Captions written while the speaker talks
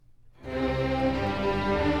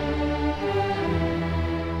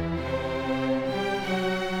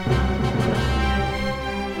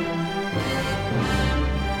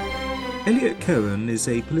Cohen is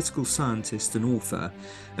a political scientist and author,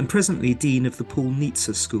 and presently Dean of the Paul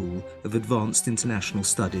Nitze School of Advanced International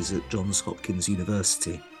Studies at Johns Hopkins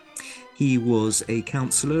University. He was a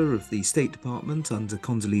counsellor of the State Department under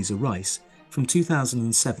Condoleezza Rice from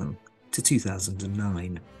 2007 to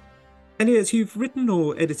 2009. Eliot, you've written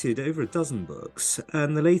or edited over a dozen books,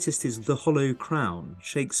 and the latest is The Hollow Crown,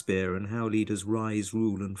 Shakespeare and How Leaders Rise,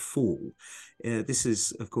 Rule and Fall. This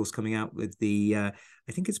is, of course, coming out with the, I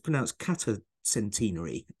think it's pronounced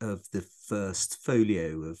centenary of the first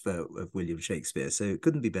folio of William Shakespeare, so it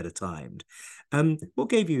couldn't be better timed. What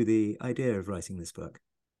gave you the idea of writing this book?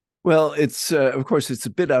 Well, it's of course, it's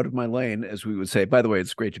a bit out of my lane, as we would say. By the way,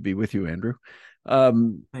 it's great to be with you, Andrew.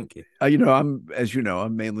 Thank you.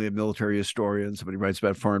 I'm mainly a military historian. Somebody writes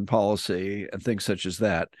about foreign policy and things such as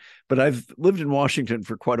that. But I've lived in Washington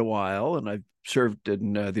for quite a while, and I've served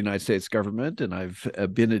in the United States government, and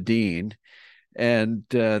I've been a dean. And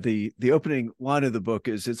the opening line of the book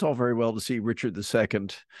is, "It's all very well to see Richard II,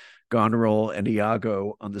 Goneril, and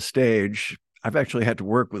Iago on the stage. I've actually had to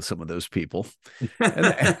work with some of those people," and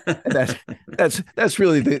that's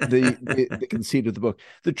really the conceit of the book.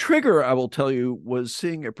 The trigger, I will tell you, was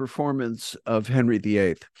seeing a performance of Henry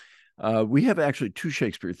VIII. We have actually two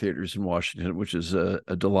Shakespeare theaters in Washington, which is a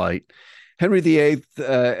delight. Henry VIII,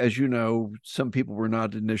 as you know, some people were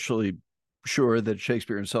not initially sure that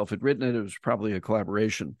Shakespeare himself had written it. It was probably a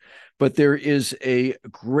collaboration, but there is a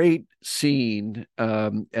great scene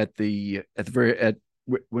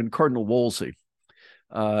when Cardinal Wolsey,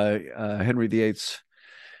 Henry VIII's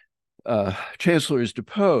chancellor, is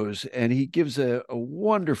deposed, and he gives a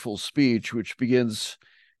wonderful speech which begins,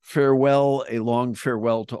 "Farewell, a long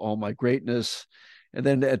farewell to all my greatness." And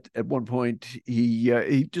then at one point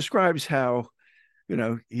he describes how,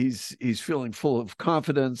 he's feeling full of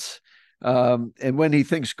confidence. And when he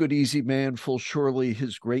thinks, "Good easy man, full surely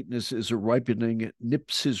his greatness is a ripening, it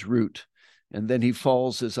nips his root, and then he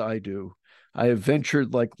falls as I do. I have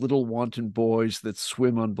ventured like little wanton boys that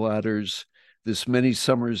swim on bladders, this many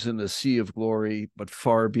summers in a sea of glory, but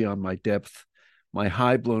far beyond my depth. My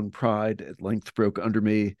high-blown pride at length broke under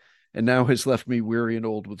me, and now has left me weary and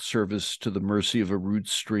old with service to the mercy of a rude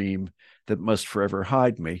stream that must forever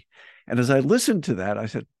hide me." And as I listened to that, I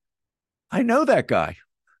said, I know that guy.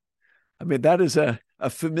 I mean, that is a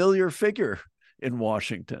familiar figure in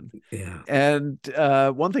Washington. Yeah. And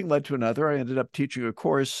one thing led to another. I ended up teaching a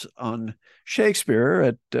course on Shakespeare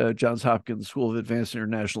at Johns Hopkins School of Advanced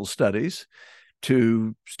International Studies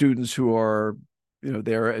to students who are,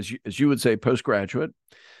 there, as you would say, postgraduate.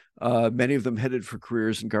 Many of them headed for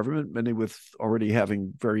careers in government, many with already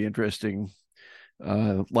having very interesting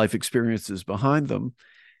life experiences behind them.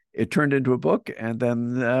 It turned into a book, and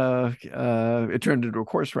then it turned into a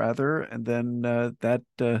course, rather, and then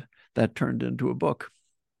that turned into a book.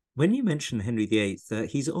 When you mention Henry VIII,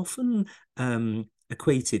 he's often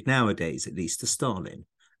equated nowadays, at least, to Stalin,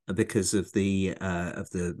 because of the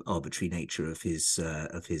arbitrary nature of his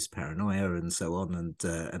paranoia and so on,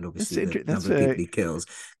 and obviously the number of people he kills.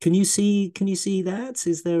 Can you see that?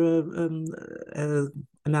 Is there a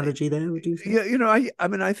analogy there? Would you think? Yeah,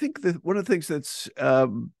 I think that one of the things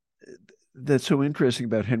that's so interesting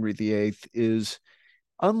about Henry VIII is,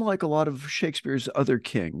 unlike a lot of Shakespeare's other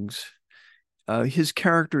kings, his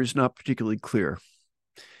character is not particularly clear.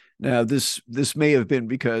 Now, this may have been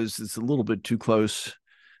because it's a little bit too close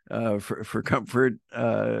for comfort,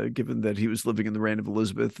 given that he was living in the reign of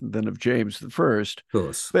Elizabeth and then of James the First. Of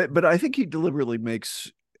course. But I think he deliberately makes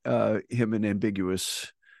him an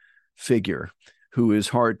ambiguous figure who is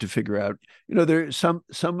hard to figure out. There's some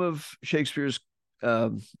of Shakespeare's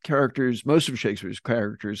characters, most of Shakespeare's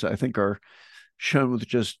characters, I think, are shown with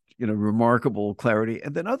just remarkable clarity,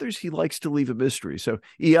 and then others he likes to leave a mystery. So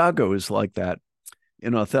Iago is like that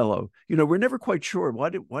in Othello. We're never quite sure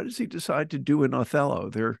why does he decide to do in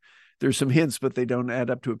Othello. There's some hints, but they don't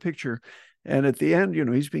add up to a picture. And at the end,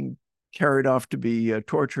 he's being carried off to be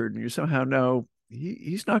tortured, and you somehow know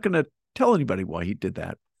he's not going to tell anybody why he did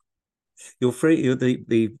that. The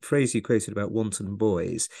phrase you quoted about wanton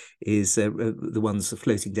boys is the ones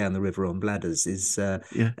floating down the river on bladders is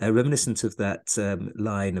reminiscent of that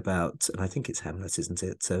line about, and I think it's Hamlet, isn't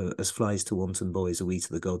it? "As flies to wanton boys are we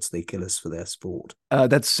to the gods, they kill us for their sport."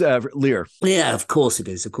 That's Lear. Yeah, of course it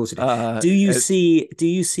is. Of course it is. Do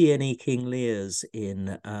you see any King Lears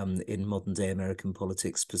in modern day American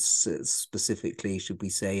politics, specifically, should we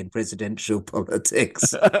say, in presidential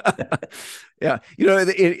politics? Yeah,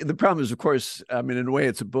 the problem is, of course, in a way,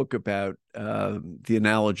 it's a book about the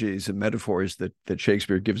analogies and metaphors that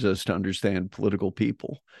Shakespeare gives us to understand political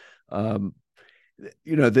people.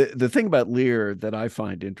 the thing about Lear that I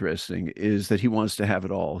find interesting is that he wants to have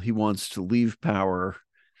it all. He wants to leave power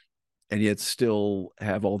and yet still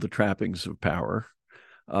have all the trappings of power,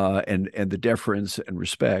 and the deference and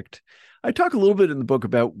respect. I talk a little bit in the book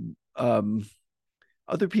about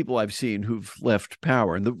other people I've seen who've left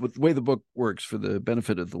power. And the way the book works, for the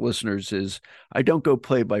benefit of the listeners, is I don't go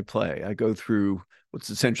play by play. I go through what's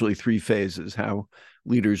essentially three phases: how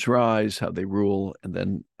leaders rise, how they rule, and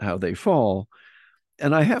then how they fall.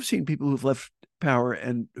 And I have seen people who've left power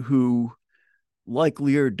and who, like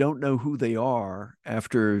Lear, don't know who they are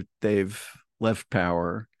after they've left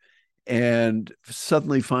power, and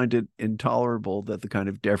suddenly find it intolerable that the kind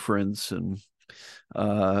of deference and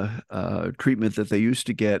treatment that they used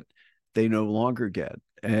to get, they no longer get.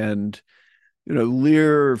 And,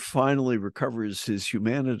 Lear finally recovers his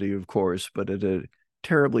humanity, of course, but at a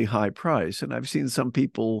terribly high price. And I've seen some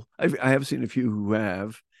people, I have seen a few who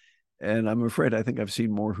have, and I'm afraid I think I've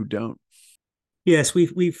seen more who don't. Yes,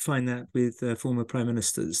 we find that with former prime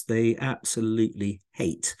ministers. They absolutely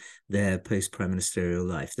hate their post-prime ministerial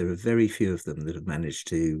life. There are very few of them that have managed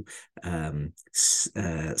to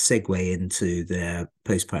segue into their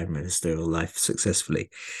post-prime ministerial life successfully.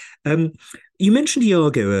 You mentioned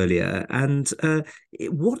Iago earlier, and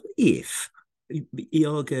what if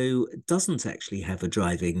Iago doesn't actually have a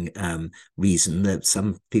driving reason? That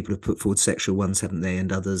some people have put forward sexual ones, haven't they,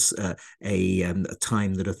 and others a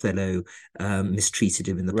time that Othello mistreated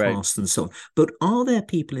him in the Right. past and so on. But are there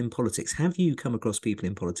people in politics? Have you come across people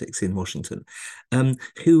in politics in Washington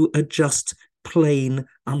who are just plain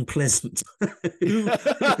unpleasant, who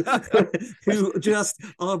just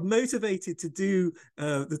are motivated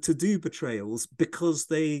to do betrayals because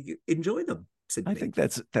they enjoy them? I think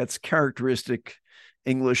that's characteristic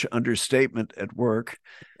English understatement at work.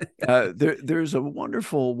 There's a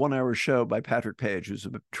wonderful 1 hour show by Patrick Page, who's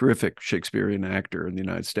a terrific Shakespearean actor in the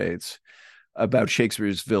United States, about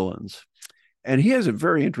Shakespeare's villains. And he has a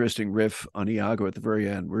very interesting riff on Iago at the very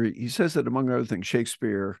end, where he says that, among other things,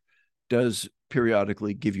 Shakespeare does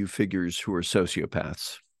periodically give you figures who are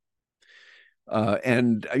sociopaths.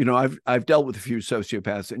 And I've dealt with a few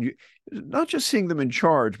sociopaths, and not just seeing them in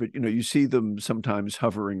charge, but you see them sometimes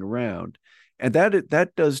hovering around, and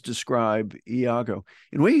that does describe Iago.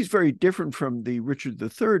 In a way, he's very different from the Richard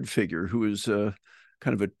III figure, who is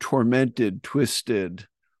kind of a tormented, twisted,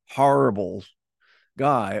 horrible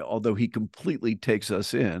guy, although he completely takes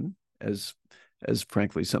us in, as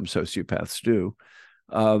frankly some sociopaths do.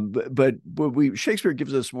 But Shakespeare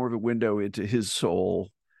gives us more of a window into his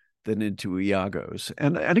soul than into Iago's.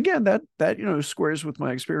 And again, that squares with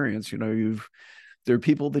my experience. There are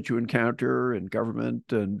people that you encounter in government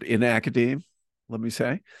and in academia, let me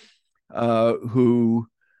say, who,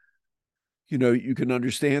 you can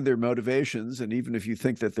understand their motivations. And even if you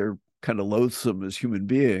think that they're kind of loathsome as human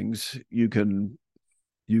beings, you can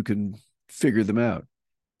figure them out.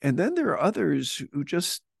 And then there are others who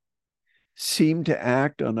just seem to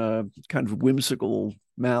act on a kind of whimsical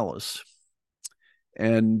malice.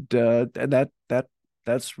 And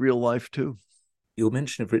that's real life too. Your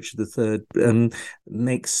mention of Richard III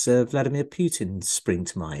makes Vladimir Putin spring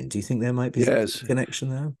to mind. Do you think there might be a connection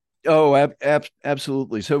there? Oh,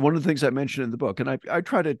 absolutely. So one of the things I mentioned in the book, and I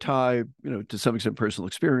try to tie, to some extent personal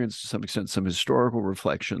experience, to some extent some historical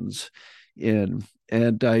reflections in.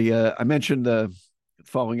 And I mentioned the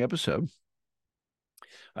following episode.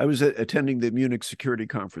 I was attending the Munich Security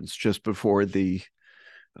Conference just before the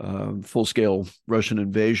full-scale Russian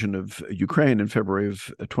invasion of Ukraine in February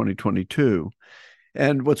of 2022.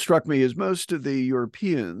 And what struck me is most of the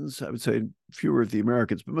Europeans, I would say fewer of the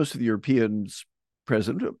Americans, but most of the Europeans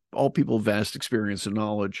present, all people of vast experience and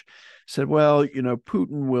knowledge, said, well,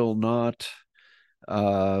 Putin will not,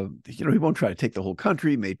 he won't try to take the whole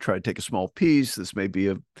country, he may try to take a small piece. This may be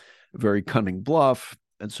a very cunning bluff,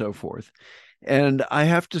 and so forth. And I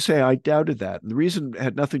have to say, I doubted that. And the reason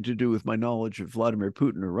had nothing to do with my knowledge of Vladimir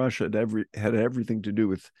Putin or Russia. It had everything to do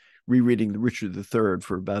with rereading the Richard III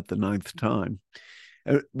for about the 9th time.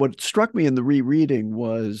 And what struck me in the rereading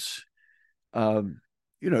was, throughout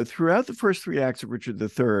the first 3 acts of Richard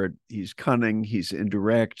III, he's cunning, he's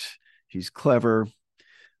indirect, he's clever.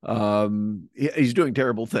 He's doing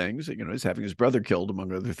terrible things. He's having his brother killed,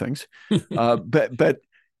 among other things. But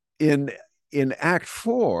in Act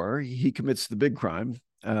 4, he commits the big crime,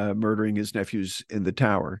 murdering his nephews in the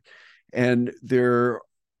tower. And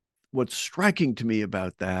what's striking to me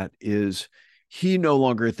about that is he no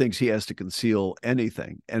longer thinks he has to conceal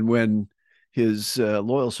anything. And when his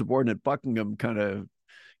loyal subordinate Buckingham kind of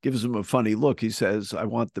gives him a funny look, he says, I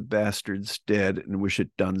want the bastards dead and wish it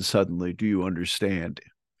done suddenly. Do you understand?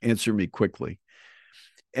 Answer me quickly.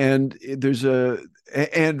 and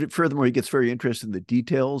furthermore, he gets very interested in the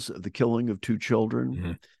details of the killing of two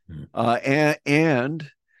children. Mm-hmm.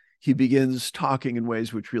 And he begins talking in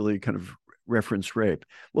ways which really kind of reference rape.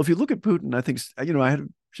 Well, if you look at Putin, I think, I had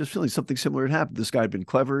just feeling something similar had happened. This guy had been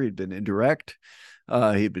clever, he'd been indirect,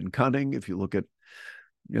 he'd been cunning. If you look at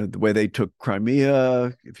the way they took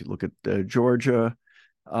Crimea, if you look at Georgia,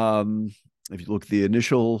 if you look at the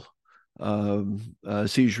initial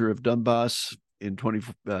seizure of Donbass in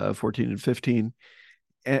 2014 and 15,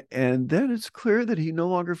 and then it's clear that he no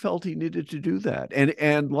longer felt he needed to do that.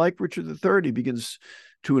 And like Richard III, he begins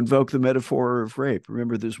to invoke the metaphor of rape.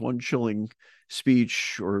 Remember, there's one chilling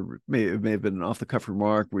speech, or it may have been an off-the-cuff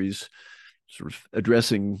remark, where he's sort of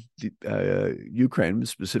addressing Ukraine,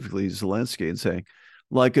 specifically Zelensky, and saying,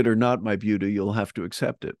 "Like it or not, my beauty, you'll have to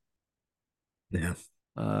accept it." Yeah.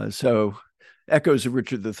 So echoes of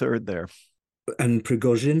Richard III there. And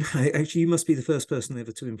Prigozhin, actually, you must be the first person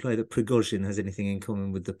ever to imply that Prigozhin has anything in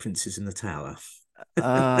common with the princes in the tower.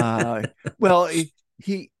 Well,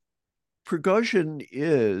 Prigozhin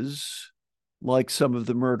is like some of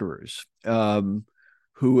the murderers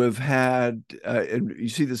who have had, and you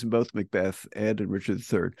see this in both Macbeth and in Richard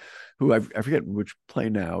III, who I forget which play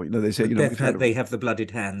now. They say, Macbeth, they have the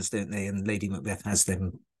blooded hands, don't they? And Lady Macbeth has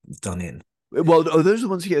them done in. Well, those are the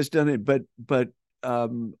ones he has done it, but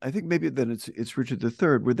I think maybe then it's Richard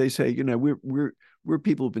III, where they say, we're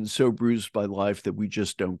people who've been so bruised by life that we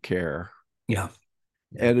just don't care. Yeah.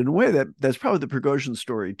 And in a way, that's probably the Prigozhin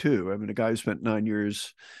story too. I mean, a guy who spent 9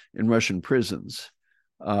 years in Russian prisons,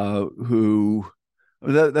 who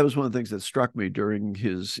that was one of the things that struck me during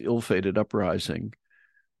his ill-fated uprising,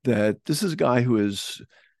 that this is a guy who has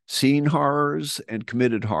seen horrors and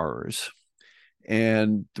committed horrors,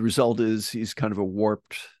 and the result is he's kind of a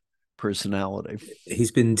warped personality.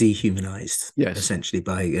 He's been dehumanized, yes, essentially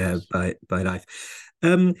by life.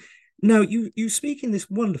 Now, you speak in this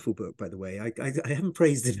wonderful book, by the way. I haven't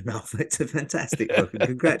praised it enough. It's a fantastic book, and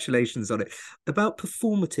congratulations on it. About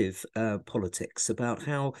performative politics, about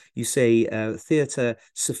how you say theatre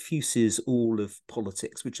suffuses all of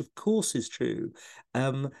politics, which of course is true.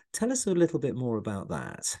 Tell us a little bit more about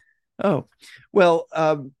that. Oh, well,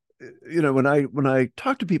 when I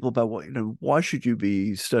talk to people about why should you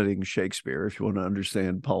be studying Shakespeare if you want to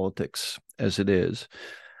understand politics as it is,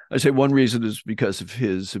 I say one reason is because of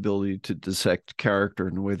his ability to dissect character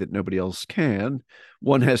in a way that nobody else can.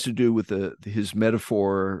 One has to do with his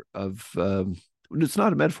metaphor of it's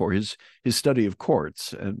not a metaphor, his study of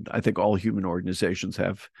courts, and I think all human organizations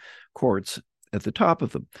have courts at the top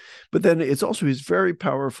of them. But then it's also his very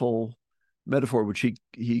powerful metaphor, which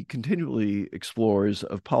he continually explores,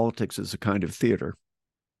 of politics as a kind of theater.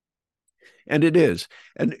 And it is.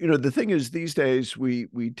 And, the thing is, these days, we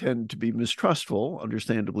tend to be mistrustful,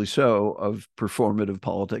 understandably so, of performative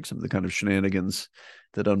politics and the kind of shenanigans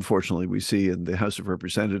that unfortunately we see in the House of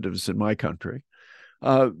Representatives in my country.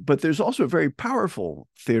 But there's also a very powerful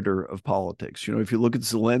theater of politics. If you look at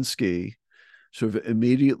Zelensky sort of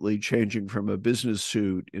immediately changing from a business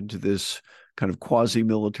suit into this kind of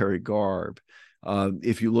quasi-military garb,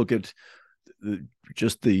 if you look at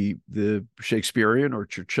just the Shakespearean or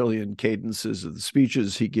Churchillian cadences of the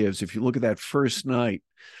speeches he gives, if you look at that first night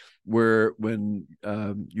when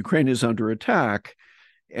Ukraine is under attack,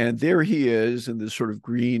 and there he is in this sort of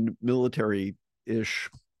green military-ish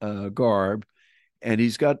garb, and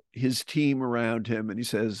he's got his team around him, and he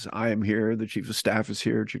says, "I am here, the chief of staff is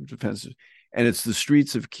here, chief of defense," and it's the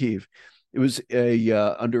streets of Kiev. It was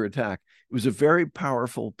under attack. It was a very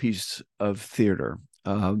powerful piece of theater.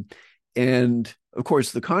 And of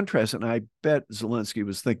course, the contrast, and I bet Zelensky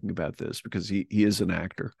was thinking about this because he is an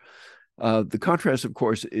actor. The contrast, of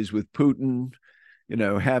course, is with Putin,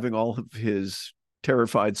 having all of his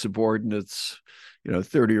terrified subordinates,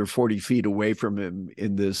 30 or 40 feet away from him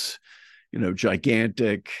in this,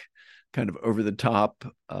 gigantic, kind of over the top,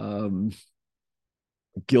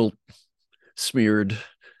 guilt smeared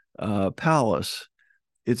palace.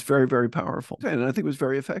 It's very, very powerful. And I think it was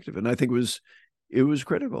very effective. And I think it was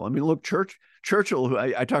critical. I mean, look, Churchill, who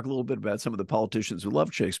I talk a little bit about some of the politicians who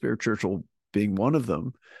loved Shakespeare, Churchill being one of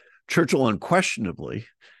them. Churchill unquestionably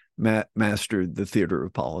mastered the theater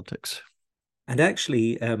of politics. And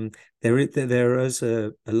actually, there is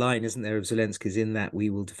a line, isn't there, of Zelensky's in that "We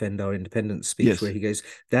will defend our independence" speech, yes, where he goes,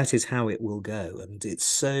 "That is how it will go," and it's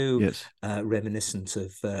so yes, reminiscent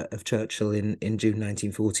of Churchill in June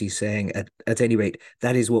 1940, saying, "At any rate,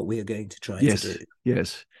 that is what we are going to try to do."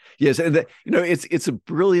 Yes, and it's a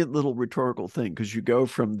brilliant little rhetorical thing, because you go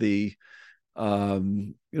from the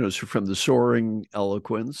from the soaring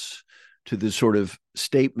eloquence to this sort of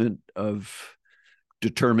statement of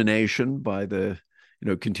determination by the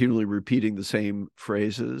continually repeating the same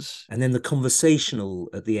phrases. And then the conversational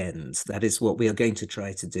at the end. That is what we are going to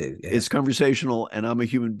try to do. Yeah. It's conversational, and I'm a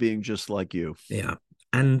human being just like you. Yeah.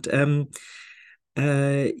 And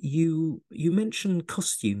you mentioned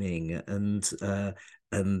costuming and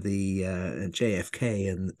the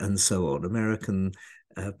JFK and so on. American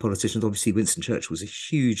politicians. Obviously, Winston Churchill was a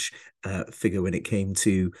huge figure when it came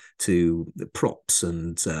to the props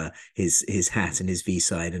and his hat and his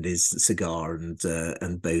V-side and his cigar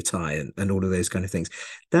and bow tie and all of those kind of things.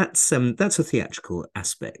 That's a theatrical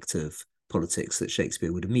aspect of politics that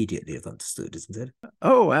Shakespeare would immediately have understood, isn't it?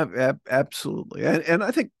 Oh, absolutely. And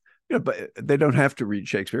I think, but they don't have to read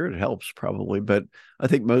Shakespeare. It helps probably, but I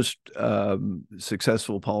think most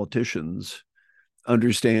successful politicians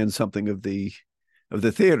understand something of the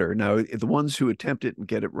theater. Now, the ones who attempt it and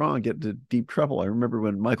get it wrong get into deep trouble. I remember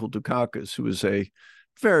when Michael Dukakis, who was a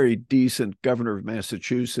very decent governor of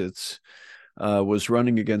Massachusetts, was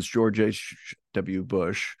running against George H.W.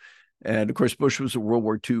 Bush. And of course, Bush was a World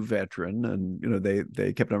War II veteran, and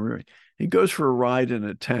they kept on running. He goes for a ride in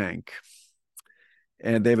a tank,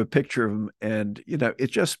 and they have a picture of him, and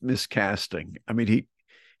it's just miscasting. I mean,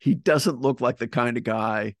 he doesn't look like the kind of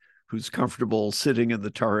guy who's comfortable sitting in the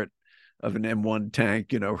turret of an M1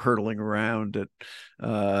 tank, hurtling around at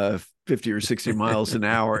 50 or 60 miles an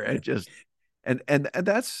hour. And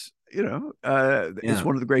that's it's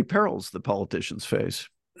one of the great perils that politicians face.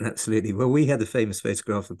 Absolutely. Well, we had the famous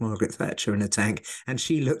photograph of Margaret Thatcher in a tank, and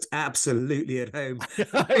she looked absolutely at home.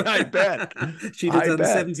 I bet. She'd have done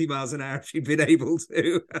 70 miles an hour if she'd been able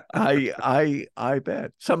to. I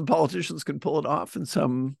bet. Some politicians can pull it off, and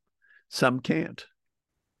some can't.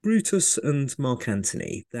 Brutus and Mark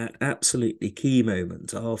Antony, that absolutely key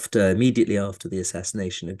moment immediately after the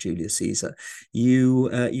assassination of Julius Caesar,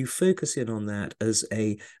 you focus in on that as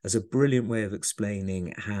a brilliant way of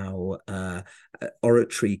explaining how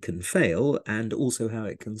oratory can fail and also how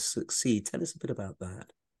it can succeed. Tell us a bit about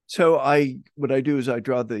that. So what I do is I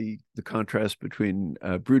draw the contrast between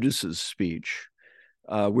Brutus's speech,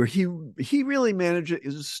 where he really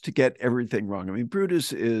manages to get everything wrong. I mean,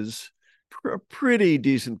 Brutus is a pretty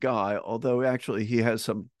decent guy, although actually he has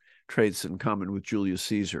some traits in common with Julius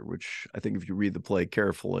Caesar, which I think if you read the play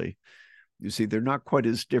carefully, you see they're not quite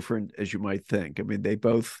as different as you might think. I mean, they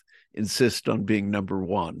both insist on being number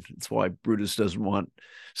one. It's why Brutus doesn't want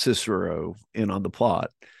Cicero in on the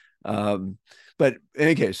plot. But in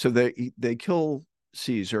any case, so they kill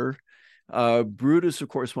Caesar. Brutus, of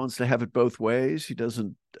course, wants to have it both ways. He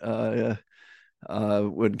doesn't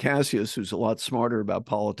when Cassius, who's a lot smarter about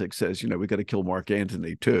politics, says, we got to kill Mark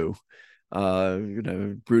Antony too,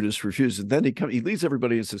 Brutus refuses. Then he leads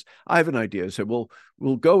everybody and says, I have an idea. So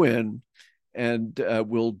we'll go in and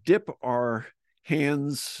we'll dip our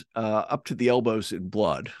hands up to the elbows in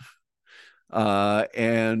blood.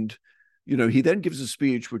 And he then gives a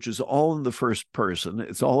speech, which is all in the first person.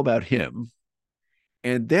 It's all about him.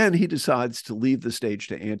 And then he decides to leave the stage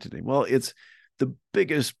to Antony. Well, it's the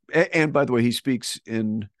biggest, and by the way, he speaks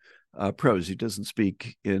in prose. He doesn't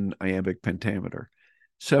speak in iambic pentameter.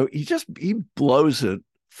 So he blows it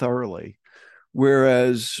thoroughly.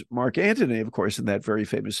 Whereas Mark Antony, of course, in that very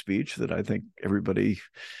famous speech that I think everybody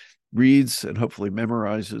reads and hopefully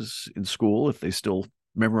memorizes in school, if they still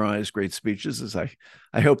memorize great speeches, as I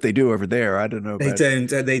hope they do over there. I don't know. They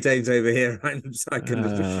don't over here. I can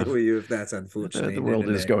assure you of that, unfortunately. The world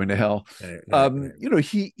is going to hell. No.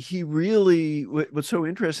 He really, what's so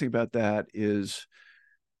interesting about that is,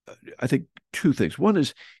 I think two things. One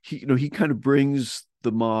is he kind of brings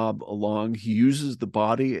the mob along. He uses the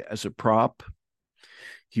body as a prop.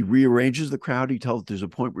 He rearranges the crowd. There's a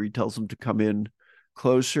point where he tells them to come in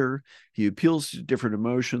closer. He appeals to different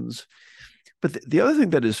emotions. But the other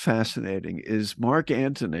thing that is fascinating is Mark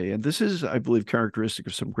Antony, and this is, I believe, characteristic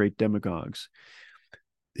of some great demagogues.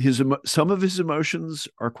 Some of his emotions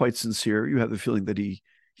are quite sincere. You have the feeling that he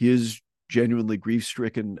is genuinely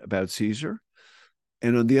grief-stricken about Caesar.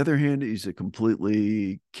 And on the other hand, he's a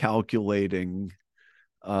completely calculating,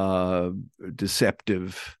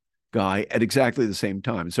 deceptive guy at exactly the same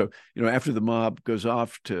time. So, after the mob goes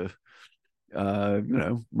off to,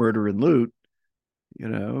 murder and loot,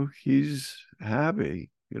 he's happy.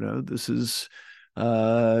 This is,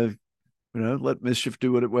 let mischief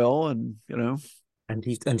do what it will, and And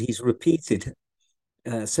he's repeated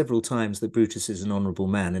several times that Brutus is an honourable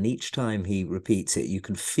man, and each time he repeats it, you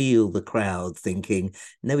can feel the crowd thinking,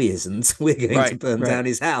 "No, he isn't. We're going to burn down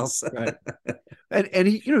his house." Right. And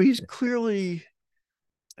he's clearly,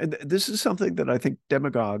 and this is something that I think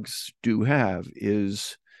demagogues do have,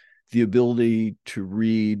 is the ability to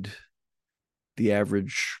read the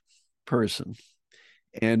average person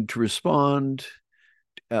and to respond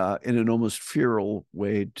in an almost feral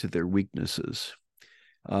way to their weaknesses.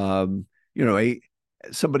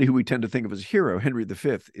 Somebody who we tend to think of as a hero, Henry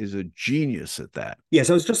V, is a genius at that. Yes,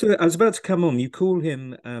 I was about to come on. You call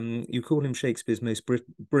him Shakespeare's most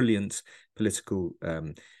brilliant political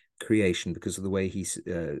creation because of the way he's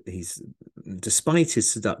despite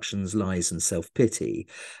his seductions, lies, and self-pity,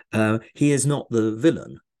 he is not the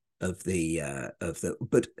villain of the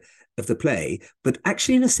play, but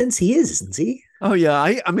actually, in a sense, he is, isn't he? Oh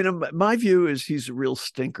yeah, I mean, my view is he's a real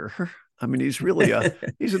stinker. I mean, he's really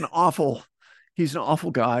he's an awful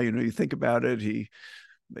guy. You think about it. He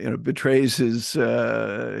betrays his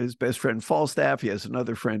best friend Falstaff. He has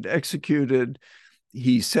another friend executed.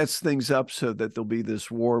 He sets things up so that there'll be this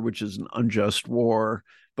war, which is an unjust war,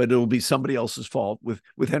 but it'll be somebody else's fault.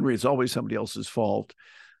 With Henry, it's always somebody else's fault.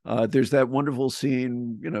 There's that wonderful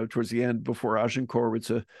scene, towards the end before Agincourt. It's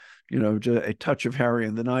a touch of Harry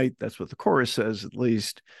in the night. That's what the chorus says, at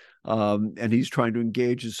least. And he's trying to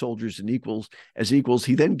engage his soldiers as equals.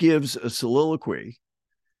 He then gives a soliloquy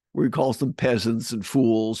where he calls them peasants and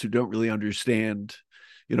fools who don't really understand,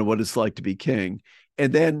 what it's like to be king.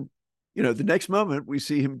 And then, the next moment we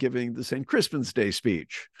see him giving the St. Crispin's Day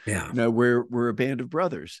speech. Yeah. We're a band of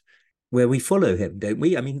brothers. Where we follow him, don't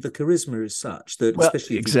we? I mean, the charisma is such that,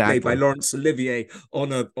 especially if exactly. Played by Laurence Olivier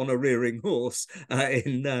on a rearing horse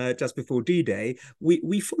in just before D-Day,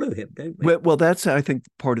 we follow him, don't we? Well, that's, I think,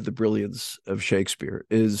 part of the brilliance of Shakespeare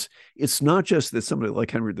is it's not just that somebody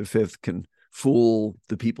like Henry V can fool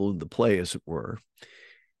the people in the play, as it were.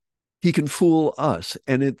 He can fool us,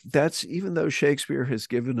 and that's even though Shakespeare has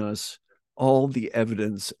given us all the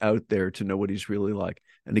evidence out there to know what he's really like.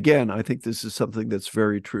 And again, I think this is something that's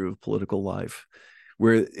very true of political life,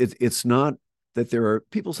 where it's not that there are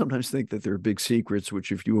people sometimes think that there are big secrets,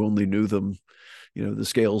 which if you only knew them, the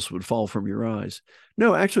scales would fall from your eyes.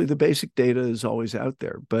 No, actually, the basic data is always out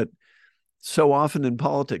there. But so often in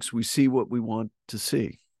politics, we see what we want to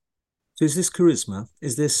see. So is this charisma?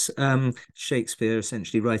 Is this Shakespeare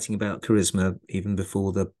essentially writing about charisma even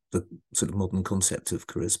before the sort of modern concept of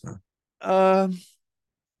charisma?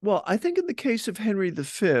 Well, I think in the case of Henry V,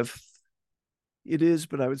 it is,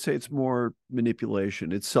 but I would say it's more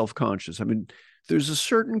manipulation. It's self-conscious. I mean, there's a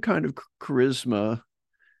certain kind of charisma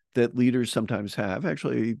that leaders sometimes have.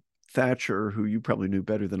 Actually, Thatcher, who you probably knew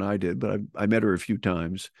better than I did, but I met her a few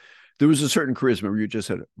times. There was a certain charisma where you just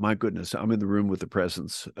said, my goodness, I'm in the room with a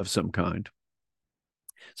presence of some kind.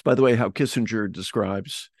 It's, by the way, how Kissinger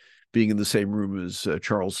describes being in the same room as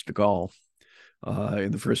Charles de Gaulle.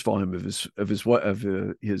 In the first volume of his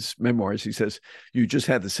memoirs, he says, you just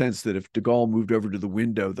had the sense that if de Gaulle moved over to the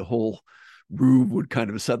window, the whole room would kind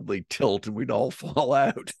of suddenly tilt and we'd all fall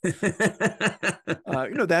out. That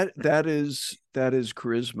is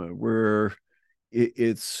charisma, where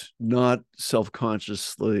it's not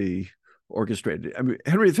self-consciously orchestrated. I mean,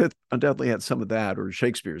 Henry V undoubtedly had some of that, or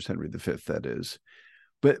Shakespeare's Henry V, that is.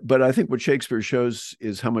 But I think what Shakespeare shows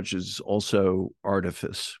is how much is also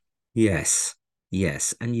artifice. Yes.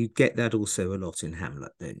 Yes, and you get that also a lot in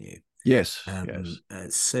Hamlet, don't you? Yes. Yes.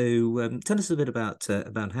 So tell us a bit about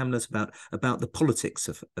Hamlet, about the politics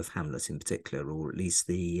of Hamlet in particular, or at least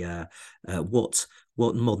the what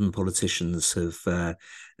modern politicians have,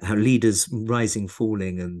 how leaders rising,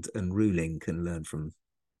 falling, and ruling can learn from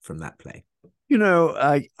that play.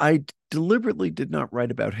 I deliberately did not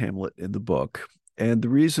write about Hamlet in the book, and the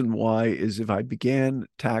reason why is if I began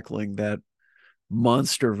tackling that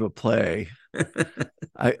monster of a play,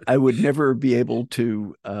 I would never be able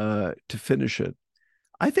to finish it.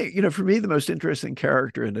 I think, for me, the most interesting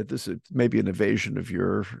character in it, this is maybe an evasion of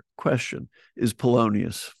your question, is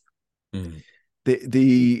Polonius. Mm.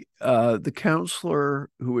 The counselor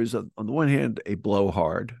who is on the one hand a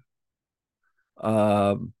blowhard,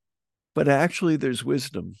 but actually there's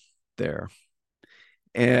wisdom there.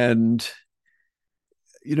 And,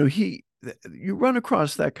 you run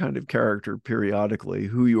across that kind of character periodically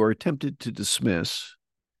who you are tempted to dismiss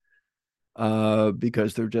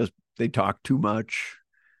because they talk too much.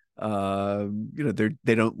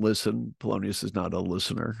 They don't listen. Polonius is not a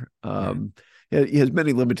listener. He has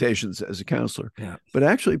many limitations as a counselor, but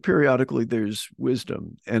actually periodically there's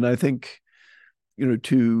wisdom. And I think,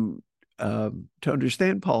 to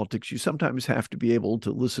understand politics, you sometimes have to be able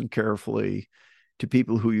to listen carefully to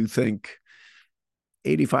people who you think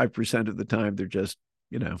 85% of the time they're just,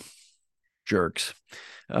 jerks.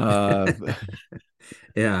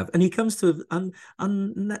 Yeah, and he comes to an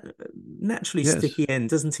naturally sticky end,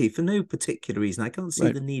 doesn't he? For no particular reason. I can't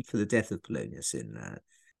see the need for the death of Polonius in that.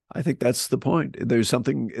 I think that's the point. There's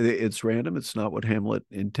something, it's random. It's not what Hamlet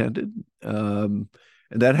intended. And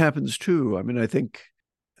that happens too. I mean, I think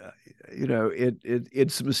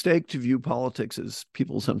it's a mistake to view politics, as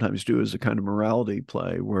people sometimes do, as a kind of morality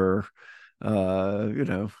play where,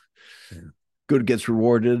 yeah, good gets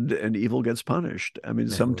rewarded and evil gets punished. I mean,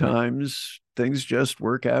 sometimes things just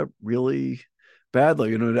work out really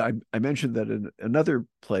badly. I mentioned that in another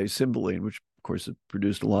play, Cymbeline, which of course is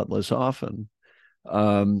produced a lot less often,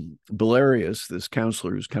 Belarius, this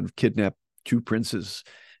counselor who's kind of kidnapped two princes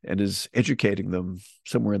and is educating them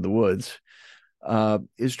somewhere in the woods,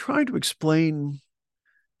 is trying to explain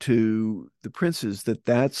to the princes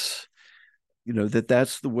that's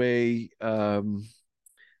the way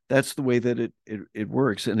that it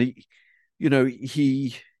works. And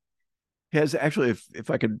he has actually, if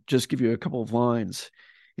I could just give you a couple of lines,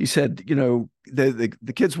 he said,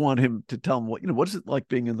 the kids want him to tell them what is it like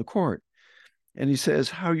being in the court? And he says,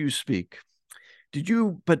 how you speak. Did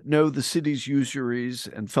you but know the city's usuries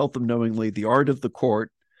and felt them knowingly, the art of the court,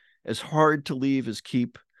 as hard to leave as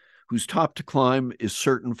keep, whose top to climb is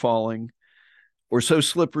certain falling, or so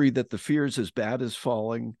slippery that the fear's as bad as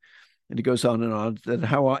falling. And he goes on, that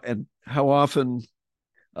how often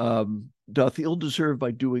doth ill deserve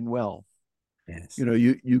by doing well. Yes.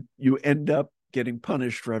 You end up getting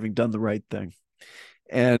punished for having done the right thing.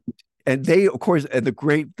 And they, of course, and the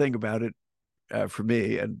great thing about it, for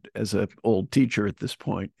me, and as an old teacher at this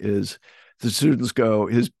point, is the students go,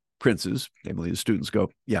 his princes, namely his students go,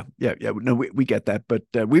 yeah, no, we get that, but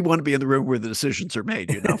we want to be in the room where the decisions are made,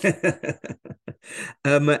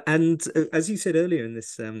 And as you said earlier in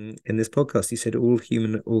this podcast, you said all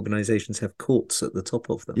human organizations have courts at the top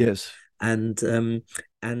of them. Yes. And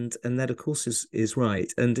that of course is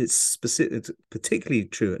right, and it's particularly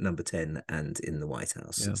true at Number 10 and in the White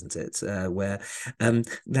House, isn't it? Where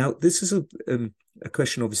now this is a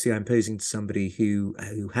question obviously I'm posing to somebody who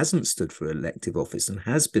hasn't stood for elective office and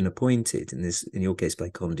has been appointed in your case by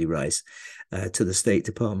Condi Rice to the State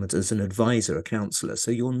Department as an advisor, a counselor.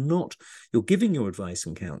 So you're giving your advice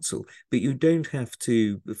and counsel, but you don't have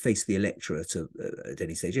to face the electorate at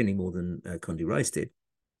any stage any more than Condi Rice did.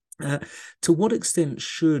 To what extent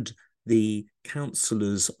should the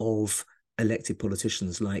counsellors of elected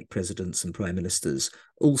politicians like presidents and prime ministers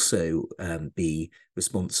also be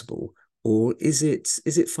responsible? Or is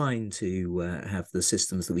it fine to have the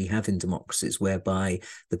systems that we have in democracies whereby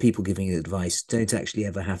the people giving advice don't actually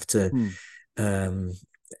ever have to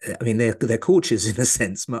I mean, they're coaches in a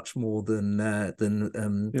sense, much more than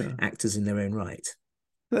actors in their own right?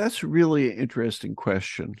 That's a really interesting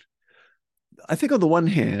question. I think on the one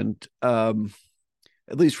hand, at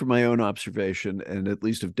least from my own observation, and at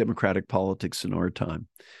least of democratic politics in our time,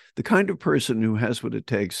 the kind of person who has what it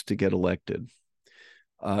takes to get elected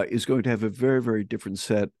is going to have a very, very different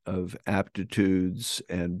set of aptitudes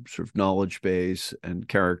and sort of knowledge base and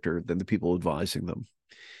character than the people advising them.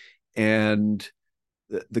 And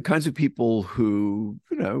the kinds of people who,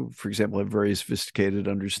 for example, have very sophisticated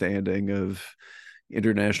understanding of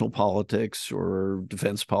international politics or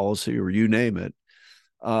defense policy or you name it,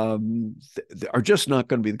 are just not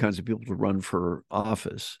going to be the kinds of people to run for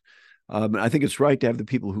office. I think it's right to have the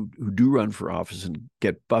people who do run for office and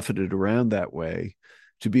get buffeted around that way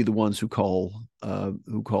to be the ones who call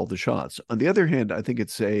the shots. On the other hand, I think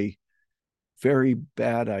it's a very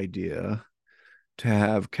bad idea to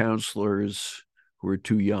have counselors who are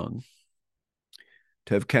too young,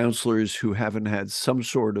 to have counselors who haven't had some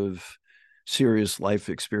sort of serious life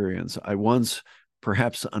experience. I once,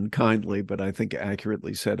 perhaps unkindly, but I think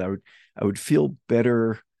accurately said I would feel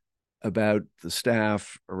better about the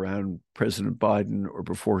staff around President Biden or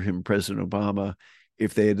before him President Obama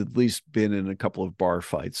if they had at least been in a couple of bar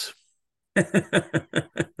fights. So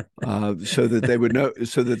that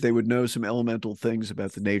they would know some elemental things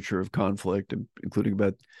about the nature of conflict, including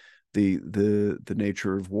about the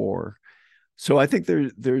nature of war. So I think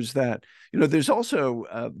there's that. There's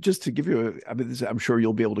also, just to give you I'm sure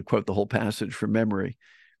you'll be able to quote the whole passage from memory.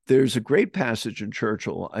 There's a great passage in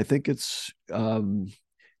Churchill. I think it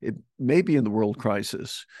may be in The World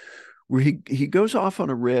Crisis, where he goes off on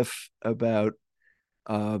a riff about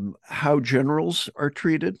how generals are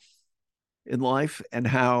treated in life and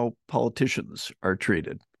how politicians are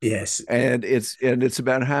treated. Yes. And it's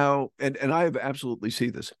about how, and I have absolutely see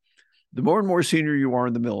this. The more and more senior you are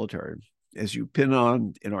in the military, as you pin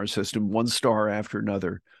on in our system one star after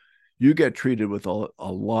another, you get treated with a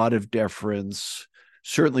lot of deference,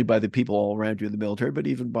 certainly by the people all around you in the military, but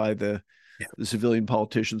even by the civilian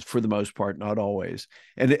politicians for the most part, not always.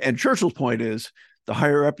 And Churchill's point is, the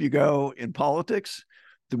higher up you go in politics,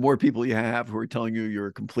 the more people you have who are telling you you're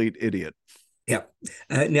a complete idiot.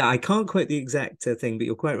 Yeah. Now I can't quote the exact thing, but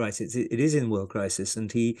you're quite right. It is in World Crisis,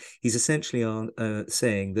 and he's essentially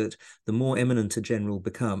saying that the more eminent a general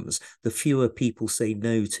becomes, the fewer people say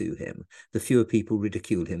no to him, the fewer people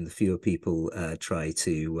ridicule him, the fewer people try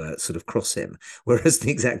to sort of cross him. Whereas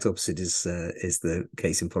the exact opposite is the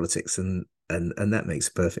case in politics, and that makes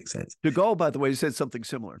perfect sense. De Gaulle, by the way, said something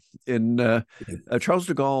similar. In Charles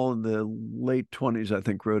de Gaulle, in the late 20s, I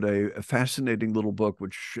think, wrote a fascinating little book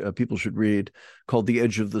which people should read called "The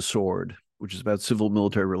Edge of the Sword," which is about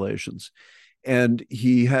civil-military relations. And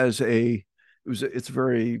he has it's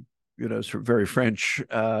very, sort of very French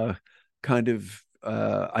kind of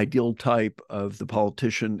ideal type of the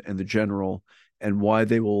politician and the general, and why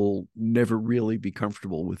they will never really be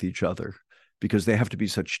comfortable with each other because they have to be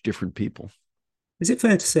such different people. Is it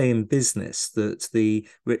fair to say in business that the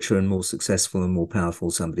richer and more successful and more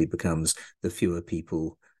powerful somebody becomes, the fewer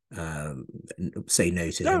people um, say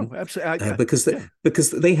no to No, him? absolutely. Yeah.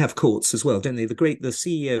 Because they have courts as well, don't they? The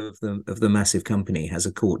CEO of the massive company has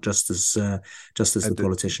a court just as the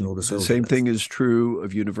politician or the The soldier same does. thing is true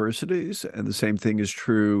of universities, and the same thing is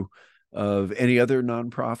true of any other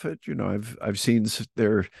nonprofit. I've seen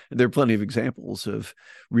there are plenty of examples of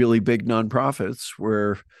really big nonprofits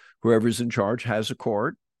where whoever's in charge has a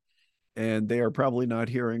court, and they are probably not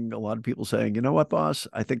hearing a lot of people saying, "You know what, boss?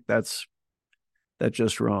 I think that's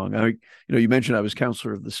just wrong." You mentioned I was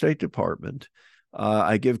counselor of the State Department.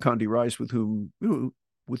 I give Condi Rice, with whom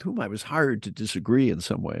I was hired to disagree in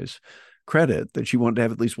some ways, credit that she wanted to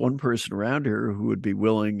have at least one person around her who would be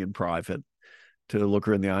willing in private to look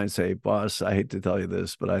her in the eye and say, "Boss, I hate to tell you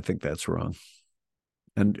this, but I think that's wrong."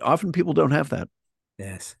 And often people don't have that.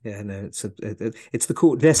 Yes, yeah, no, it's the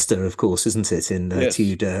court jester, of course, isn't it? In Yes.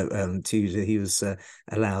 Tudor, he was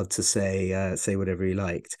allowed to say whatever he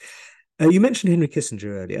liked. You mentioned Henry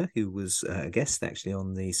Kissinger earlier, who was a guest actually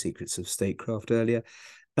on the Secrets of Statecraft earlier.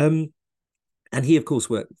 Um, and he, of course,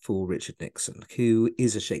 worked for Richard Nixon, who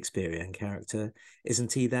is a Shakespearean character,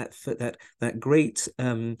 isn't he? That great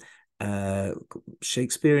uh,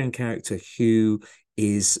 Shakespearean character who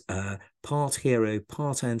is part hero,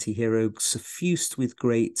 part anti-hero, suffused with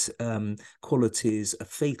great qualities, a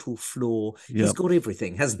fatal flaw. He's Yep. got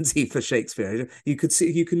everything, hasn't he, for Shakespeare? You could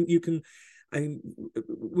see, you can. I mean,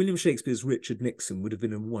 William Shakespeare's Richard Nixon would have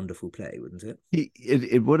been a wonderful play, wouldn't it?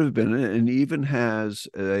 It would have been, and even has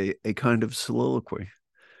a kind of soliloquy.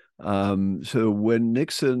 So when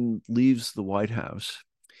Nixon leaves the White House,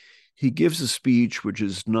 he gives a speech which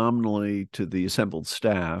is nominally to the assembled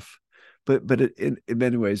staff, but in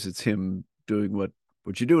many ways it's him doing what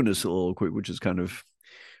you do in a soliloquy, which is kind of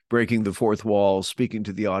breaking the fourth wall, speaking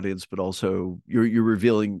to the audience, but also you're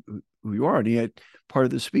revealing who you are. And he had part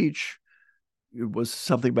of the speech, it was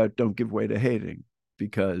something about don't give way to hating,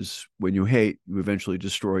 because when you hate, you eventually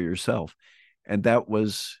destroy yourself. And that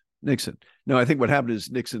was Nixon. Now, I think what happened is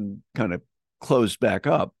Nixon kind of closed back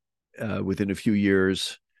up within a few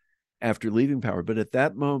years after leaving power. But at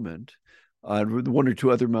that moment, one or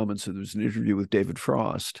two other moments, so there was an interview with David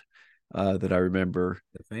Frost that I remember.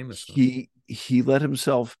 The famous one. He let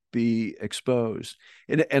himself be exposed,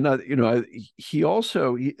 and he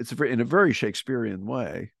also it's in a very Shakespearean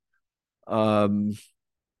way. Um,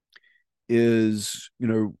 is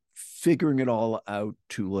figuring it all out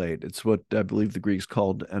too late. It's what I believe the Greeks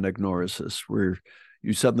called anagnorisis, where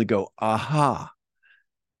you suddenly go, aha,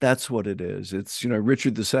 that's what it is. It's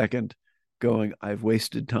Richard II going, I've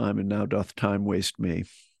wasted time, and now doth time waste me.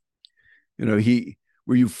 He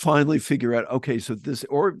where you finally figure out, okay, so this,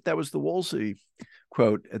 or that was the Wolsey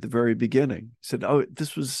quote at the very beginning. He said, oh,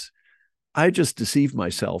 I just deceived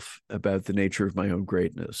myself about the nature of my own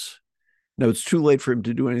greatness. Now it's too late for him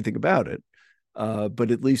to do anything about it, but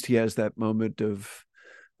at least he has that moment of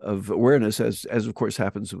awareness, as of course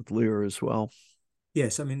happens with Lear as well.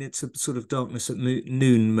 Yes, I mean it's a sort of darkness at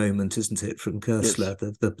noon moment, isn't it, from Yes.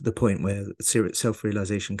 Koestler, the point where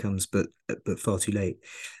self-realization comes, but far too late.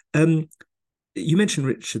 Um, you mentioned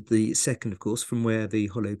Richard II, of course, from where the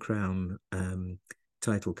Hollow Crown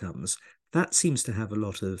title comes. That seems to have a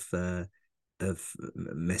lot of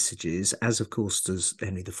messages, as of course does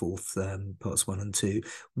Henry IV, parts 1 and 2.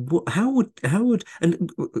 How would and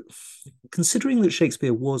considering that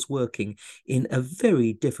Shakespeare was working in a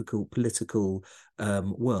very difficult political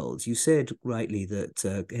world, you said rightly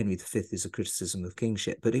that Henry V is a criticism of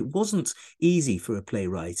kingship, but it wasn't easy for a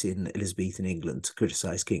playwright in Elizabethan England to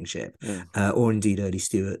criticize kingship, Yeah. or indeed early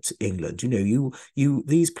Stuart England. You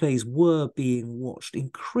these plays were being watched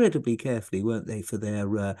incredibly carefully, weren't they, for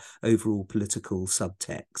their overall political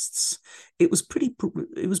subtexts. It was pretty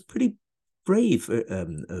brave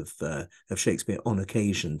of Shakespeare on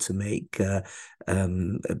occasion to make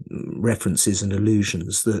references and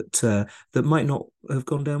allusions that might not have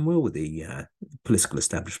gone down well with the political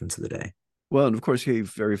establishment of the day. Well, and of course, he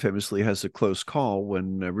very famously has a close call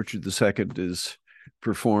when Richard II is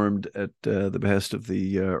performed at the behest of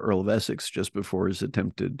the Earl of Essex just before his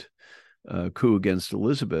attempted coup against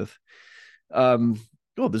Elizabeth.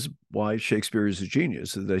 Well, this is why Shakespeare is a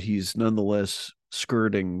genius, is that he's nonetheless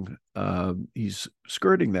skirting. He's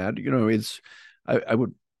skirting that. You know, I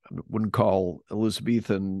wouldn't call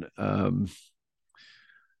Elizabethan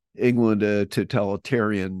England a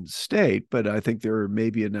totalitarian state, but I think there are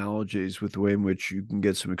maybe analogies with the way in which you can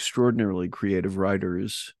get some extraordinarily creative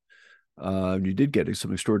writers. You did get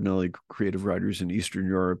some extraordinarily creative writers in Eastern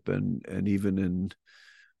Europe and even in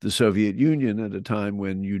the Soviet Union at a time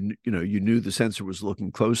when you knew the censor was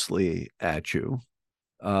looking closely at you.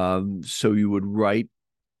 So you would write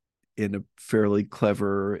in a fairly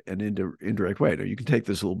clever and indirect way. Now, you can take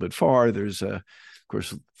this a little bit far. There's, of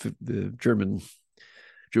course, the German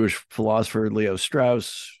Jewish philosopher Leo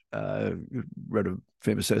Strauss wrote a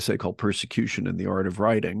famous essay called Persecution and the Art of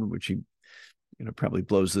Writing, which he probably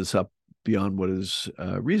blows this up beyond what is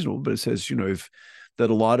reasonable. But it says, that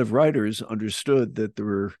a lot of writers understood that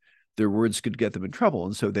their words could get them in trouble.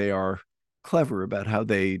 And so they are clever about how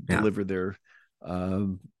they deliver their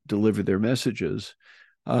messages.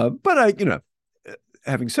 But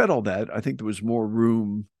having said all that, I think there was more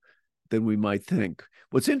room than we might think.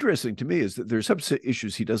 What's interesting to me is that there's some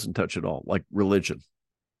issues he doesn't touch at all, like religion.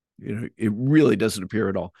 It really doesn't appear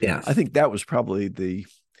at all. Yeah. I think that was probably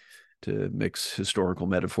to mix historical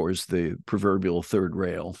metaphors, the proverbial third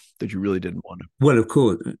rail that you really didn't want to. Well, of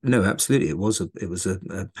course, no, absolutely. It was a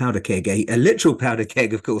powder keg, a literal powder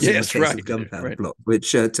keg, of course, yes, in the case of gunpowder plot,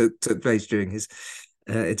 which took place during his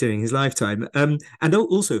lifetime. And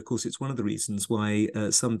also, of course, it's one of the reasons why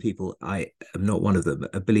some people, I am not one of them,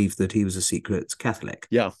 believe that he was a secret Catholic.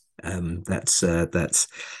 Yeah. That's one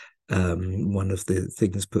of the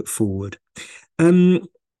things put forward.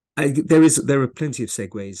 There are plenty of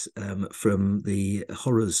segues from the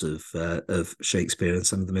horrors of Shakespeare and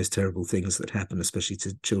some of the most terrible things that happen, especially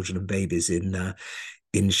to children and babies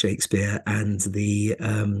in Shakespeare, and the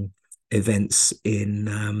events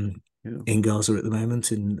in Gaza at the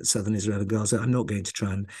moment, in southern Israel and Gaza. I'm not going to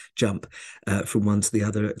try and jump from one to the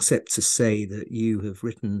other, except to say that you have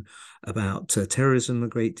written about terrorism a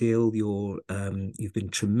great deal. You've been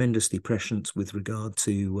tremendously prescient with regard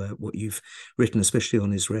to what you've written, especially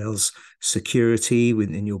on Israel's security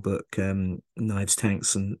in your book, Knives,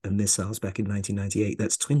 Tanks and Missiles, back in 1998.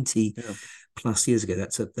 That's 20 plus years ago.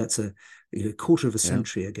 That's a quarter of a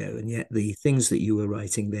century ago, and yet the things that you were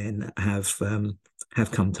writing then have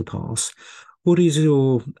come to pass. What is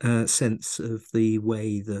your sense of the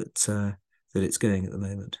way that it's going at the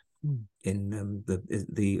moment in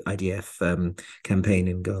the IDF campaign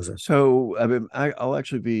in Gaza? So I'll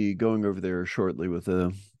actually be going over there shortly with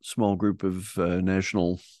a small group of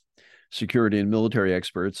national security and military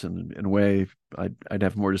experts, and in a way, I'd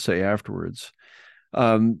have more to say afterwards.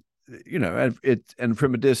 And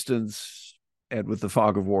from a distance, and with the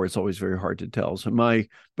fog of war, it's always very hard to tell.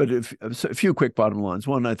 But a few quick bottom lines.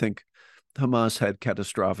 One, I think Hamas had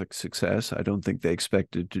catastrophic success. I don't think they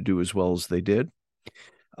expected to do as well as they did,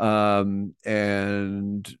 and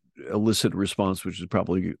elicit a response which is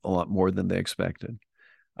probably a lot more than they expected.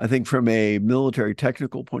 I think from a military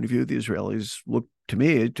technical point of view, the Israelis look to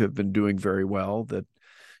me to have been doing very well. That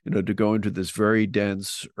to go into this very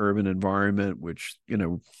dense urban environment, which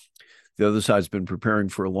the other side's been preparing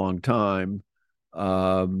for a long time.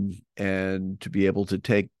 And to be able to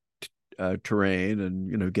take terrain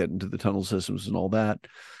and get into the tunnel systems and all that,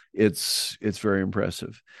 it's very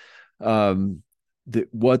impressive.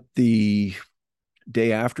 What the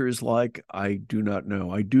day after is like, I do not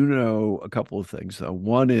know. I do know a couple of things, though.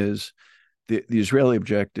 One is the Israeli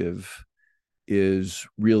objective is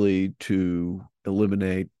really to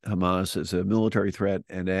eliminate Hamas as a military threat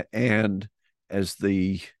and as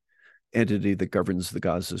the entity that governs the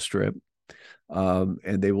Gaza Strip.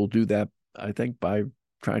 And they will do that, I think, by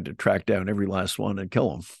trying to track down every last one and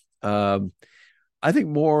kill them. I think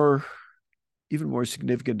even more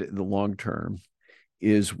significant in the long term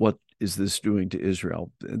is what is this doing to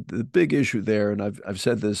Israel? The big issue there, and I've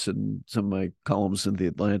said this in some of my columns in The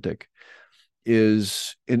Atlantic,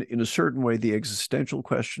 is in a certain way, the existential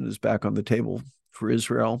question is back on the table for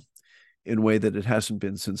Israel in a way that it hasn't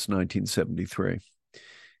been since 1973.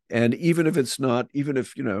 And even if it's not, even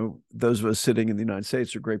if, those of us sitting in the United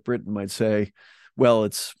States or Great Britain might say, well,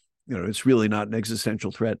 it's really not an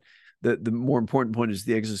existential threat. The more important point is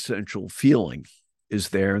the existential feeling is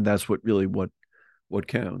there, and that's what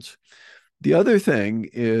counts. The other thing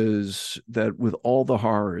is that with all the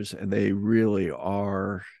horrors, and they really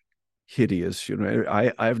are hideous.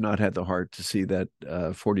 I have not had the heart to see that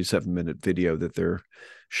 47-minute video that they're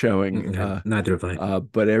showing. Neither have I.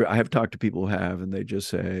 But I have talked to people who have, and they just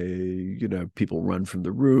say, people run from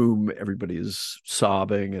the room. Everybody is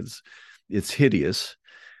sobbing. It's hideous.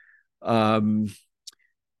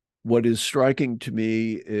 What is striking to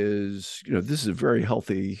me is, this is a very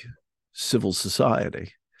healthy civil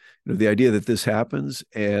society. The idea that this happens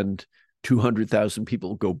and 200,000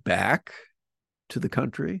 people go back to the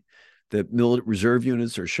country, that military reserve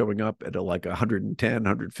units are showing up at like 110,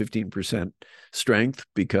 115% strength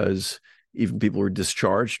because even people who are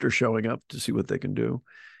discharged are showing up to see what they can do.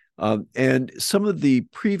 And some of the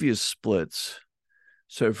previous splits,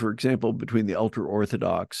 so for example, between the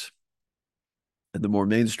ultra-Orthodox and the more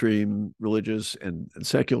mainstream religious and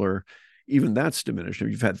secular, even that's diminished.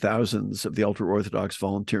 You've had thousands of the ultra-Orthodox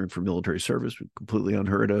volunteering for military service, completely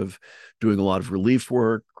unheard of, doing a lot of relief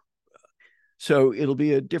work. So it'll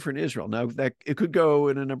be a different Israel. Now, that it could go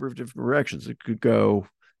in a number of different directions. It could go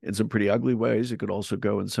in some pretty ugly ways. It could also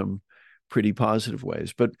go in some pretty positive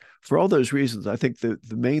ways. But for all those reasons, I think the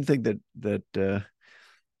main thing that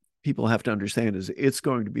people have to understand is it's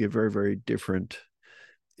going to be a very, very different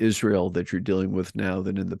Israel that you're dealing with now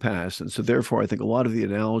than in the past. And so therefore, I think a lot of the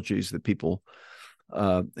analogies that people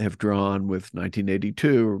have drawn with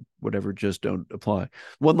 1982 or whatever just don't apply.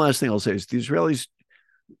 One last thing I'll say is the Israelis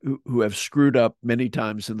who have screwed up many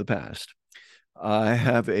times in the past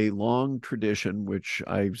have a long tradition, which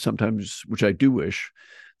I do wish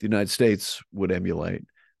the United States would emulate,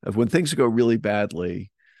 of when things go really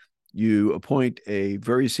badly, you appoint a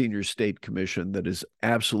very senior state commission that is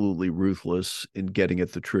absolutely ruthless in getting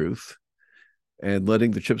at the truth and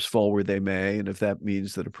letting the chips fall where they may. And if that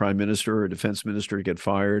means that a prime minister or a defense minister get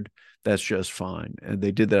fired, that's just fine. And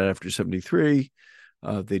they did that after 73.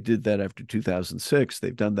 They did that after 2006.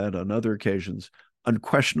 They've done that on other occasions.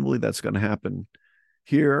 Unquestionably, that's going to happen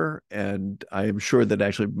here. And I am sure that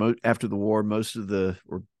actually after the war, the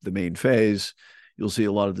main phase, you'll see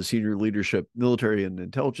a lot of the senior leadership, military and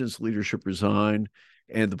intelligence leadership resign.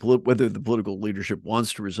 And whether the political leadership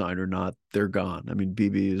wants to resign or not, they're gone. I mean,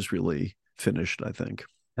 Bibi is really finished, I think.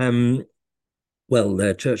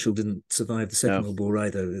 Well, Churchill didn't survive the Second World War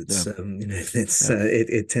either. It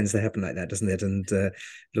tends to happen like that, doesn't it? And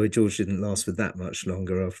Lloyd George didn't last for that much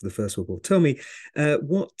longer after the First World War. Tell me,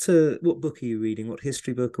 what book are you reading? What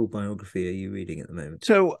history book or biography are you reading at the moment?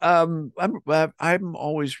 So I'm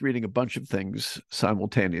always reading a bunch of things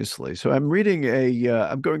simultaneously. So I'm reading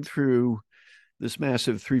I'm going through this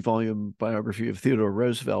massive 3-volume biography of Theodore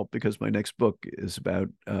Roosevelt because my next book is about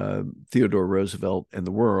Theodore Roosevelt and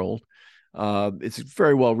the world. It's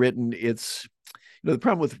very well written. It's, the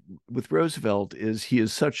problem with Roosevelt is he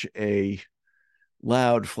is such a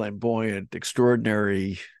loud, flamboyant,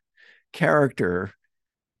 extraordinary character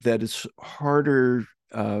that it's harder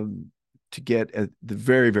to get at the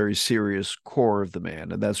very, very serious core of the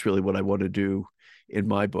man. And that's really what I want to do in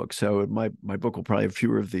my book. So my book will probably have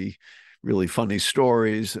fewer of the really funny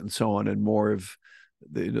stories and so on, and more of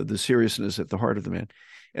the seriousness at the heart of the man.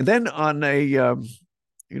 And then on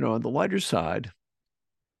on the lighter side,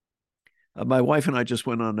 my wife and I just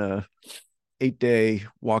went on a 8-day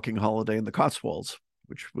walking holiday in the Cotswolds,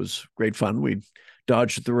 which was great fun. We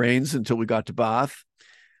dodged the rains until we got to Bath.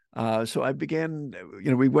 So I began,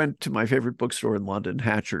 we went to my favorite bookstore in London,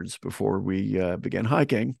 Hatchard's, before we began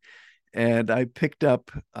hiking. And I picked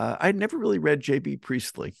up, I'd never really read J.B.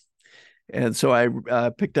 Priestley. And so I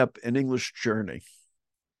picked up An English Journey,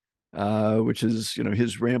 which is,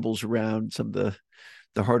 his rambles around some of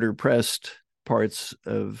the harder pressed parts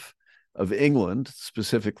of England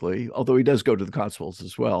specifically, although he does go to the Cotswolds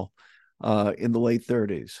as well, in the late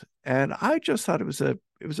 30s. And I just thought it was a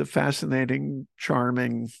fascinating,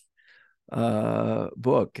 charming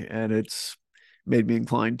book, and it's made me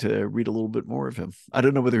inclined to read a little bit more of him. I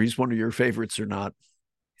don't know whether he's one of your favorites or not.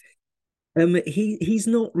 He's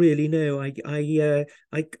not really. No, I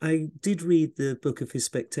did read the book of his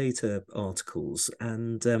Spectator articles,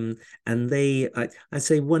 and I'd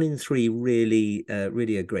say 1 in 3 really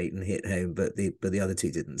are great and hit home, but the other 2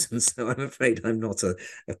 didn't, and so I'm afraid I'm not a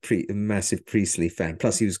massive Priestley fan.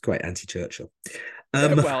 Plus, he was quite anti-Churchill.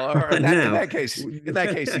 In that case,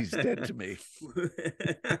 he's dead to me.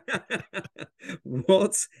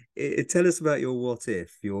 Tell us about your what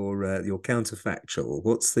if, your counterfactual.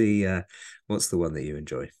 What's the one that you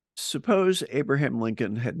enjoy? Suppose Abraham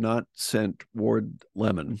Lincoln had not sent Ward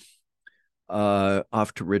Lemon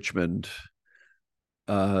off to Richmond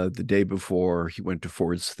the day before he went to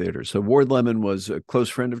Ford's Theater. So Ward Lemon was a close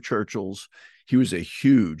friend of Churchill's. He was a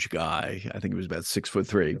huge guy. I think he was about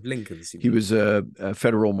 6'3". Of Lincoln's. He was a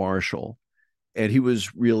federal marshal, and he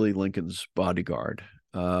was really Lincoln's bodyguard.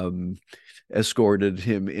 Escorted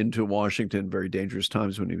him into Washington, very dangerous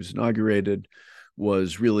times when he was inaugurated,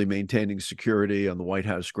 was really maintaining security on the White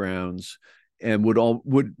House grounds, and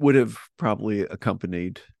would have probably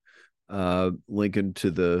accompanied Lincoln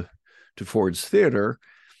to Ford's Theater.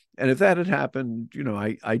 And if that had happened,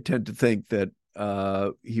 I tend to think that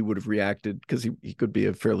he would have reacted, because he could be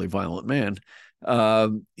a fairly violent man.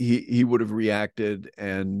 He would have reacted,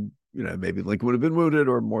 and maybe Lincoln would have been wounded,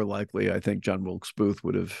 or more likely, I think John Wilkes Booth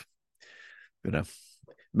would have,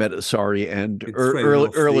 met a sorry end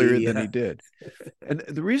earlier than he did. And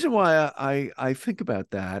the reason why I think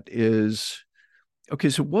about that is, okay,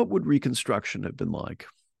 so what would Reconstruction have been like?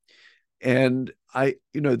 And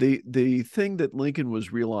the thing that Lincoln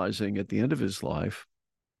was realizing at the end of his life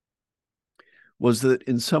was that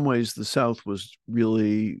in some ways the South was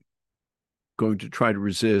really going to try to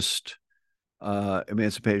resist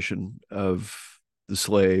emancipation of the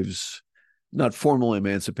slaves, not formal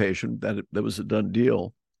emancipation, that was a done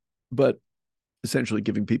deal, but essentially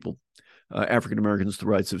giving people, African Americans, the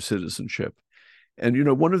rights of citizenship. And,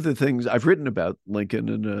 one of the things I've written about Lincoln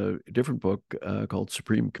in a different book called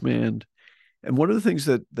Supreme Command. And one of the things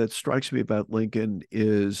that strikes me about Lincoln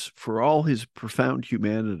is, for all his profound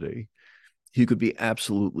humanity, he could be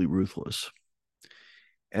absolutely ruthless.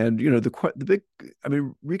 And,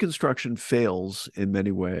 Reconstruction fails in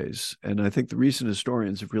many ways. And I think the recent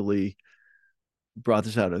historians have really brought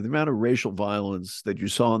this out. The amount of racial violence that you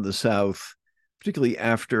saw in the South, particularly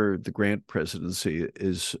after the Grant presidency,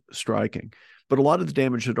 is striking. But a lot of the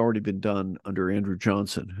damage had already been done under Andrew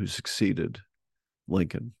Johnson, who succeeded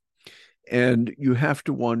Lincoln. And you have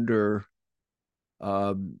to wonder,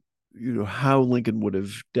 how Lincoln would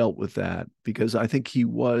have dealt with that, because I think he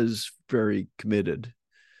was very committed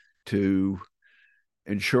to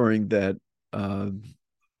ensuring that, the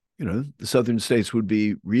Southern states would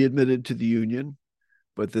be readmitted to the Union,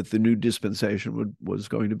 but that the new dispensation was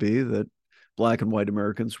going to be that Black and white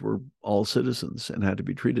Americans were all citizens and had to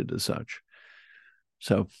be treated as such.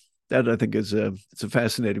 So that, I think, it's a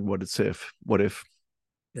fascinating what if.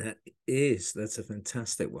 That's a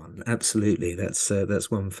fantastic one. Absolutely.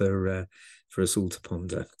 That's one for us all to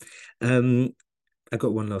ponder. I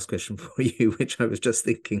got one last question for you, which I was just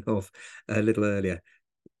thinking of a little earlier.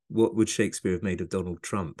 What would Shakespeare have made of Donald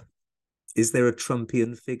Trump? Is there a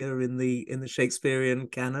Trumpian figure in the Shakespearean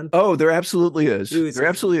canon? Oh, there absolutely is. There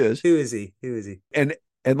absolutely is. Who is he?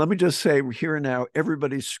 And let me just say here and now,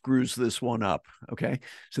 everybody screws this one up. Okay.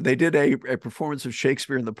 So they did a performance of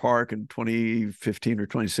Shakespeare in the Park in 2015 or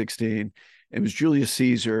 2016. It was Julius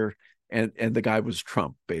Caesar, and the guy was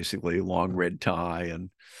Trump, basically, long red tie. And,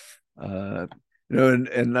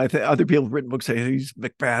 and I think other people have written books saying he's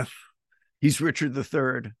Macbeth, he's Richard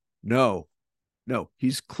III. No,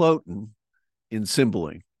 he's Cloten in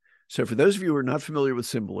Cymbeline. So for those of you who are not familiar with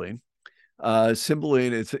Cymbeline,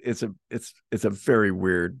 it's a very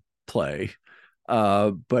weird play,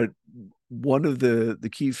 but one of the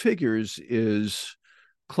key figures is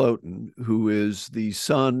Cloten, who is the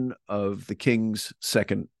son of the king's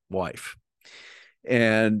second wife,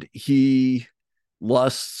 and he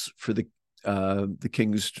lusts for the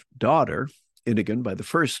king's daughter, Inigen, by the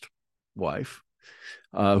first wife,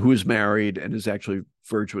 who is married and is actually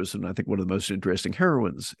virtuous, and I think one of the most interesting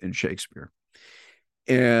heroines in Shakespeare.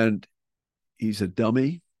 And he's a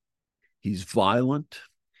dummy. He's violent.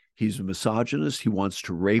 He's a misogynist. He wants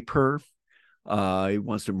to rape her. He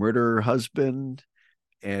wants to murder her husband,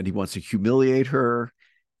 and he wants to humiliate her.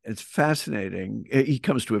 It's fascinating. He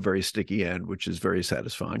comes to a very sticky end, which is very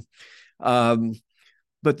satisfying.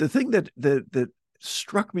 But the thing that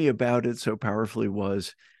struck me about it so powerfully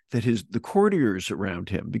was that the courtiers around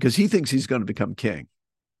him, because he thinks he's going to become king,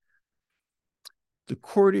 the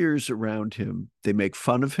courtiers around him, they make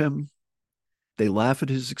fun of him, they laugh at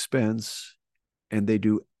his expense, and they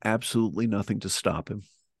do absolutely nothing to stop him.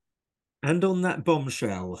 And on that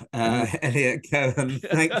bombshell, Eliot Cohen,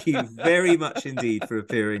 thank you very much indeed for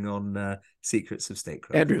appearing on Secrets of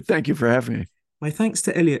Statecraft. Andrew, thank you for having me. My thanks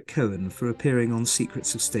to Eliot Cohen for appearing on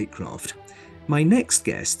Secrets of Statecraft. My next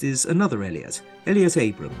guest is another Eliot, Elliot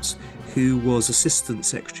Abrams, who was Assistant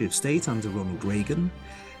Secretary of State under Ronald Reagan,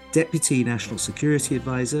 Deputy National Security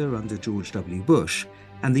Advisor under George W. Bush,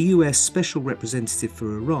 and the US Special Representative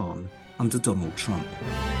for Iran under Donald Trump.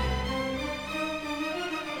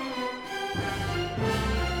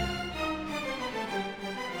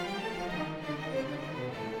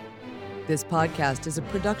 This podcast is a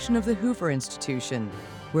production of the Hoover Institution,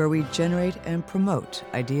 where we generate and promote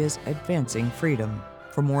ideas advancing freedom.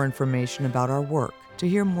 For more information about our work, to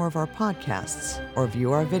hear more of our podcasts, or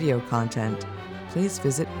view our video content, please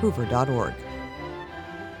visit hoover.org.